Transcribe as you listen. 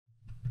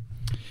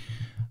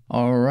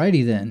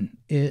Alrighty then,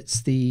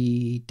 it's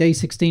the day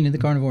 16 of the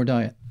Carnivore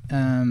Diet.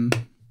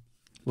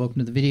 Welcome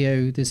to the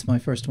video. This is my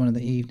first one of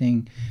the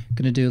evening.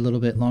 Going to do a little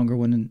bit longer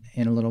one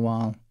in a little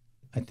while,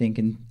 I think,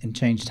 and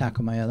change tack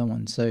on my other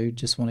one. So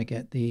just want to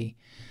get the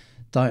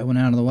diet one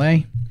out of the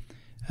way.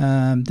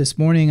 This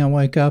morning I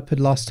woke up, had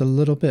lost a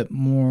little bit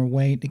more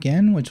weight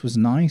again, which was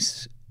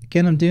nice.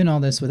 Again, I'm doing all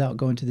this without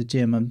going to the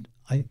gym.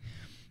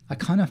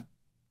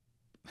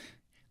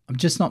 I'm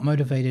just not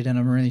motivated, and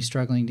I'm really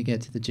struggling to get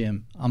to the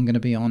gym. I'm going to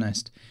be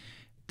honest.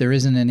 There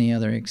isn't any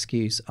other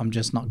excuse. I'm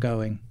just not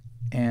going.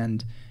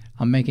 And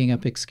I'm making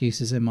up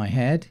excuses in my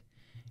head,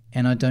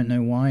 and I don't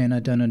know why, and I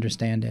don't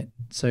understand it.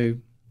 So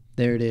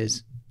there it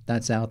is.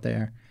 That's out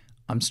there.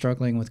 I'm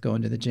struggling with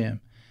going to the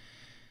gym.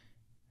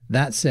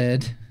 That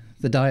said,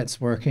 the diet's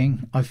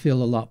working. I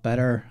feel a lot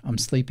better. I'm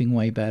sleeping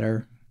way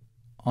better.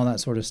 All that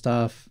sort of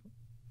stuff.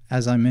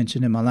 As I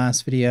mentioned in my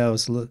last video, I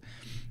was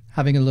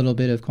having a little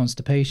bit of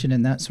constipation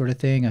and that sort of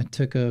thing. I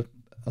took a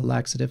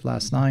laxative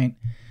last night.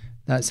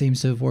 That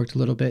seems to have worked a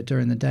little bit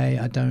during the day.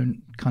 I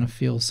don't kind of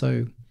feel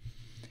so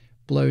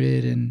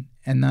bloated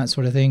and that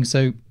sort of thing.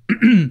 So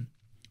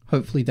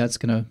hopefully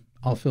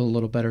I'll feel a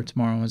little better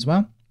tomorrow as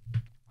well.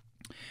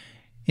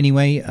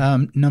 Anyway,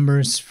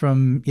 numbers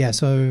from,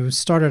 so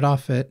started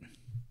off at,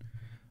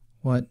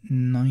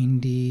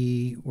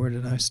 90, where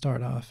did I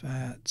start off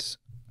at?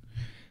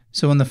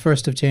 So on the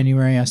 1st of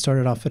January, I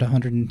started off at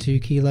 102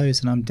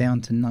 kilos, and I'm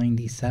down to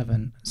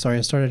 97. Sorry,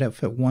 I started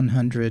off at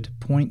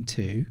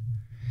 100.2,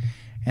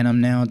 and I'm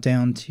now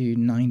down to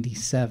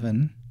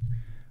 97,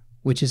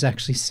 which is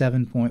actually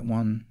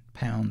 7.1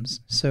 pounds.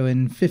 So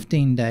in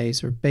 15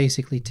 days, or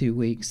basically 2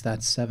 weeks,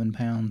 that's 7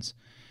 pounds.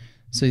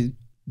 So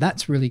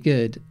that's really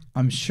good.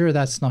 I'm sure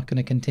that's not going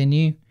to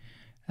continue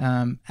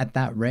at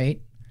that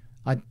rate.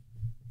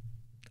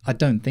 I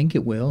don't think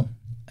it will.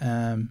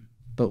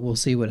 But we'll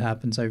see what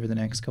happens over the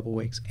next couple of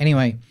weeks.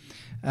 Anyway,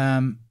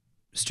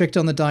 strict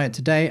on the diet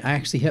today. I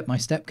actually hit my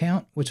step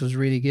count, which was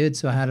really good.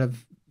 So I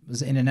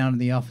was in and out of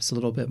the office a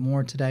little bit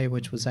more today,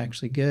 which was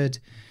actually good.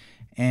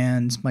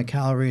 And my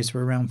calories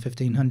were around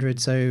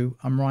 1,500. So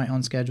I'm right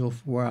on schedule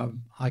for where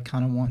I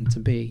kind of want to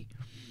be.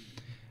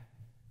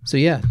 So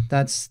yeah,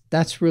 that's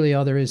really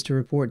all there is to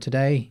report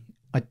today.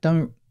 I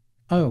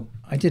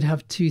did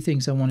have two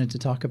things I wanted to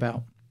talk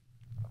about.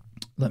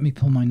 Let me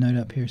pull my note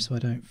up here so I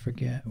don't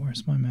forget.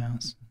 Where's my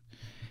mouse?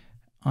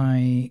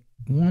 I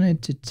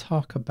wanted to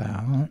talk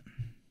about...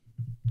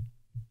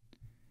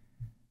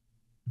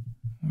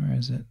 Where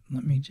is it?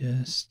 Let me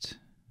just...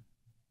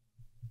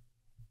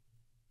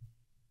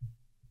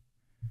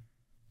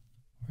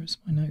 Where's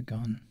my note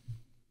gone?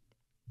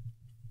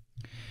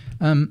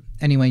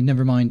 Anyway,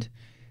 never mind.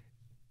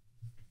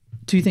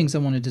 Two things I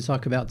wanted to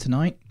talk about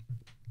tonight.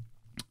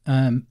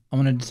 I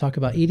wanted to talk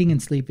about eating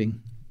and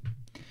sleeping.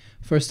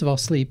 First of all,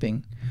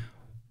 sleeping.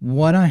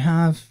 What I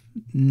have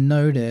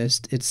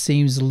noticed, it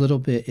seems a little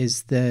bit,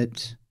 is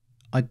that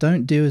I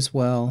don't do as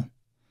well,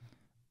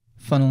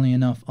 funnily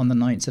enough, on the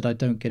nights that I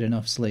don't get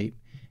enough sleep.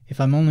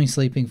 If I'm only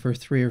sleeping for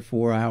 3 or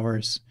 4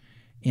 hours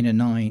in a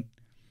night,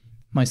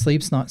 my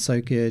sleep's not so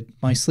good.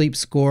 My sleep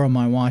score on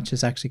my watch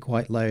is actually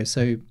quite low.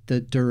 So the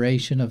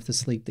duration of the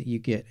sleep that you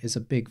get is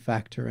a big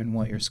factor in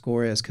what your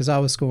score is. Because I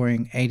was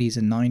scoring 80s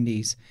and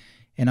 90s,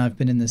 and I've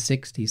been in the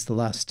 60s the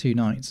last 2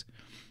 nights.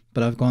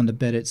 But I've gone to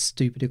bed at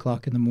stupid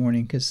o'clock in the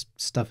morning because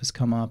stuff has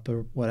come up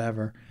or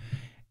whatever.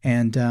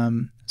 And so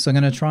I'm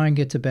going to try and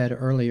get to bed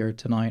earlier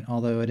tonight,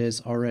 although it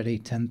is already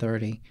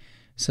 10:30.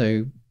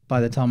 So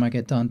by the time I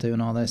get done doing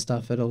all that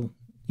stuff, it'll,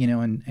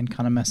 and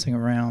kind of messing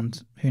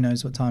around, who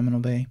knows what time it'll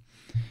be.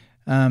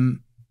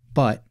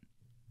 But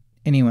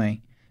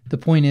anyway, the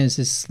point is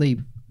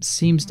sleep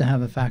seems to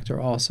have a factor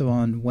also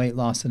on weight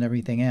loss and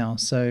everything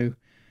else. So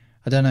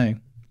I don't know.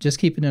 Just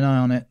keeping an eye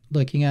on it,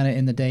 looking at it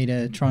in the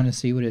data, trying to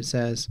see what it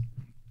says.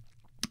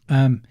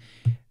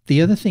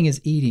 The other thing is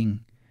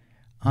eating.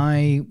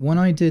 When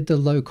I did the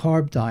low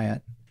carb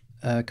diet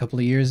a couple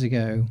of years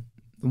ago,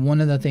 one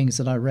of the things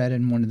that I read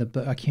in one of the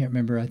books, I can't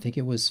remember, I think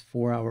it was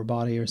 4 Hour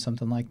Body or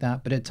something like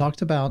that, but it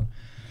talks about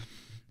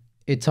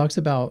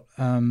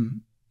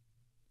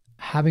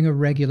having a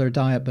regular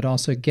diet, but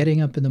also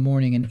getting up in the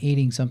morning and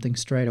eating something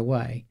straight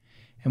away.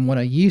 And what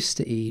I used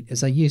to eat is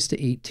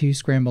 2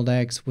 scrambled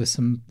eggs with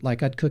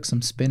I'd cook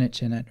some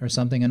spinach in it or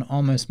something and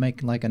almost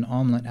make like an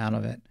omelet out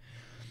of it.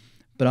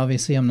 But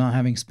obviously I'm not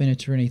having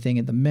spinach or anything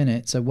at the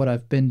minute. So what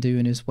I've been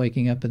doing is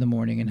waking up in the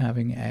morning and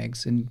having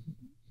eggs. And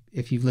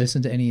if you've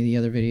listened to any of the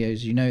other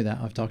videos, you know that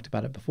I've talked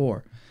about it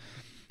before.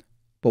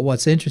 But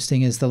what's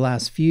interesting is the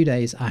last few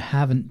days I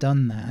haven't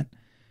done that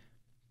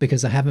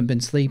because I haven't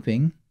been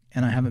sleeping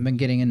and I haven't been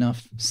getting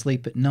enough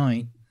sleep at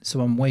night.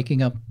 So I'm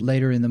waking up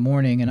later in the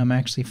morning and I'm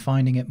actually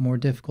finding it more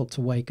difficult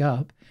to wake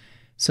up.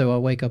 So I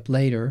wake up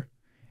later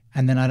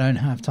and then I don't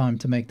have time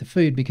to make the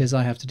food because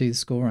I have to do the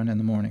school run in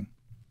the morning.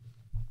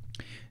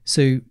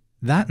 So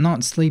that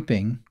not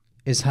sleeping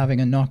is having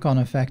a knock-on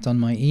effect on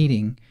my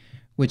eating,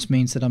 which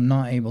means that I'm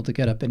not able to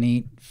get up and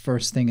eat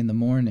first thing in the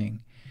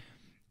morning.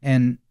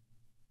 And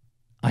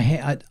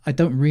I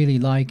don't really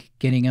like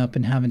getting up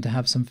and having to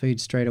have some food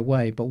straight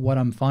away. But what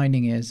I'm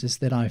finding is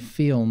that I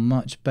feel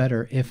much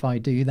better if I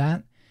do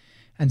that.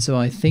 And so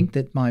I think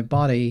that my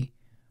body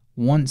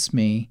wants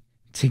me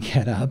to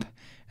get up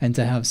and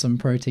to have some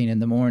protein in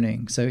the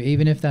morning. So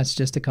even if that's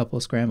just a couple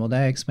of scrambled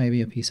eggs,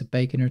 maybe a piece of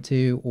bacon or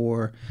two,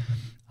 or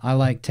I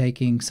like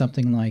taking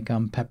something like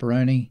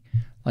pepperoni,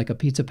 like a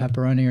pizza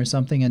pepperoni or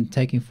something, and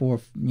taking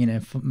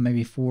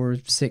maybe 4 or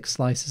 6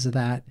 slices of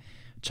that,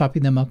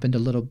 chopping them up into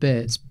little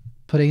bits,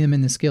 putting them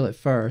in the skillet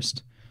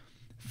first,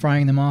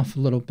 frying them off a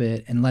little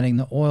bit, and letting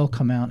the oil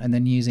come out, and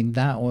then using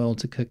that oil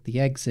to cook the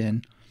eggs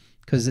in,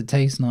 because it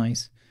tastes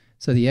nice.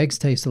 So the eggs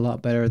taste a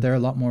lot better. They're a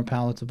lot more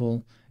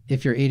palatable.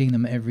 If you're eating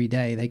them every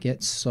day, they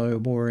get so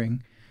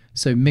boring.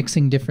 So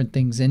mixing different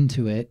things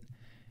into it,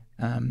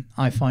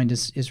 I find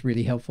is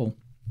really helpful.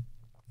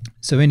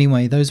 So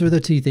anyway, those were the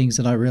 2 things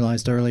that I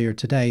realized earlier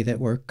today that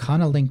were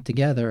kind of linked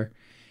together.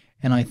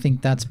 And I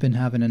think that's been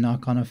having a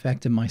knock-on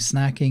effect in my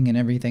snacking and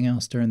everything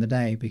else during the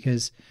day,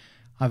 because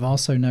I've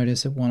also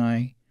noticed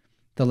that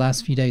the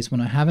last few days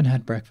when I haven't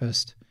had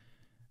breakfast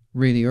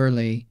really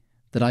early,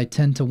 that I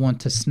tend to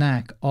want to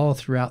snack all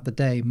throughout the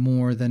day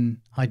more than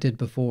I did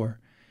before.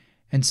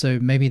 And so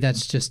maybe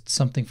that's just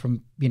something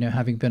from,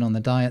 having been on the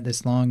diet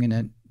this long,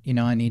 and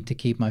I need to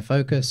keep my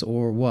focus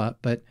or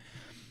what, but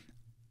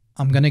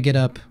I'm going to get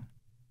up.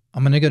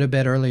 I'm going to go to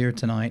bed earlier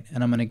tonight,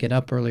 and I'm going to get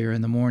up earlier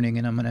in the morning,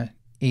 and I'm going to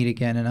eat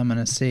again, and I'm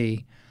going to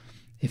see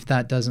if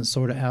that doesn't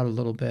sort it out a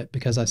little bit,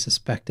 because I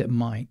suspect it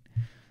might.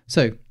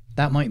 So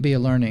that might be a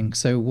learning.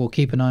 So we'll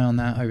keep an eye on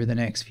that over the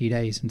next few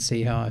days and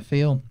see how I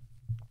feel.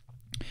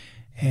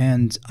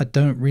 And I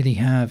don't really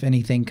have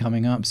anything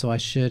coming up, so I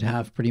should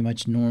have pretty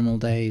much normal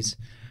days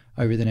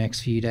over the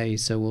next few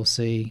days. So we'll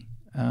see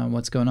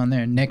what's going on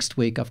there. Next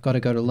week, I've got to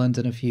go to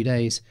London a few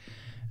days,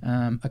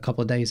 a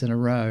couple of days in a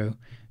row.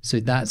 So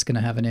that's going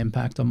to have an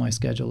impact on my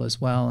schedule as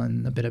well,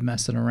 and a bit of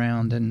messing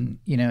around. And,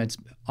 it's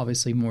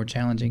obviously more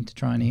challenging to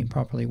try and eat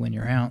properly when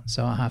you're out.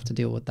 So I'll have to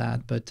deal with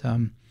that. But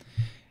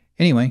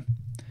anyway,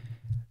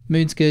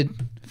 mood's good,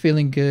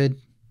 feeling good.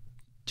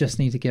 Just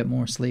need to get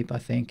more sleep, I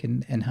think,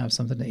 and have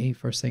something to eat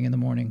first thing in the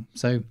morning.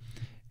 So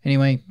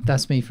anyway,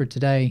 that's me for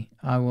today.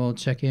 I will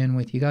check in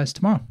with you guys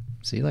tomorrow.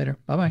 See you later.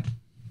 Bye-bye.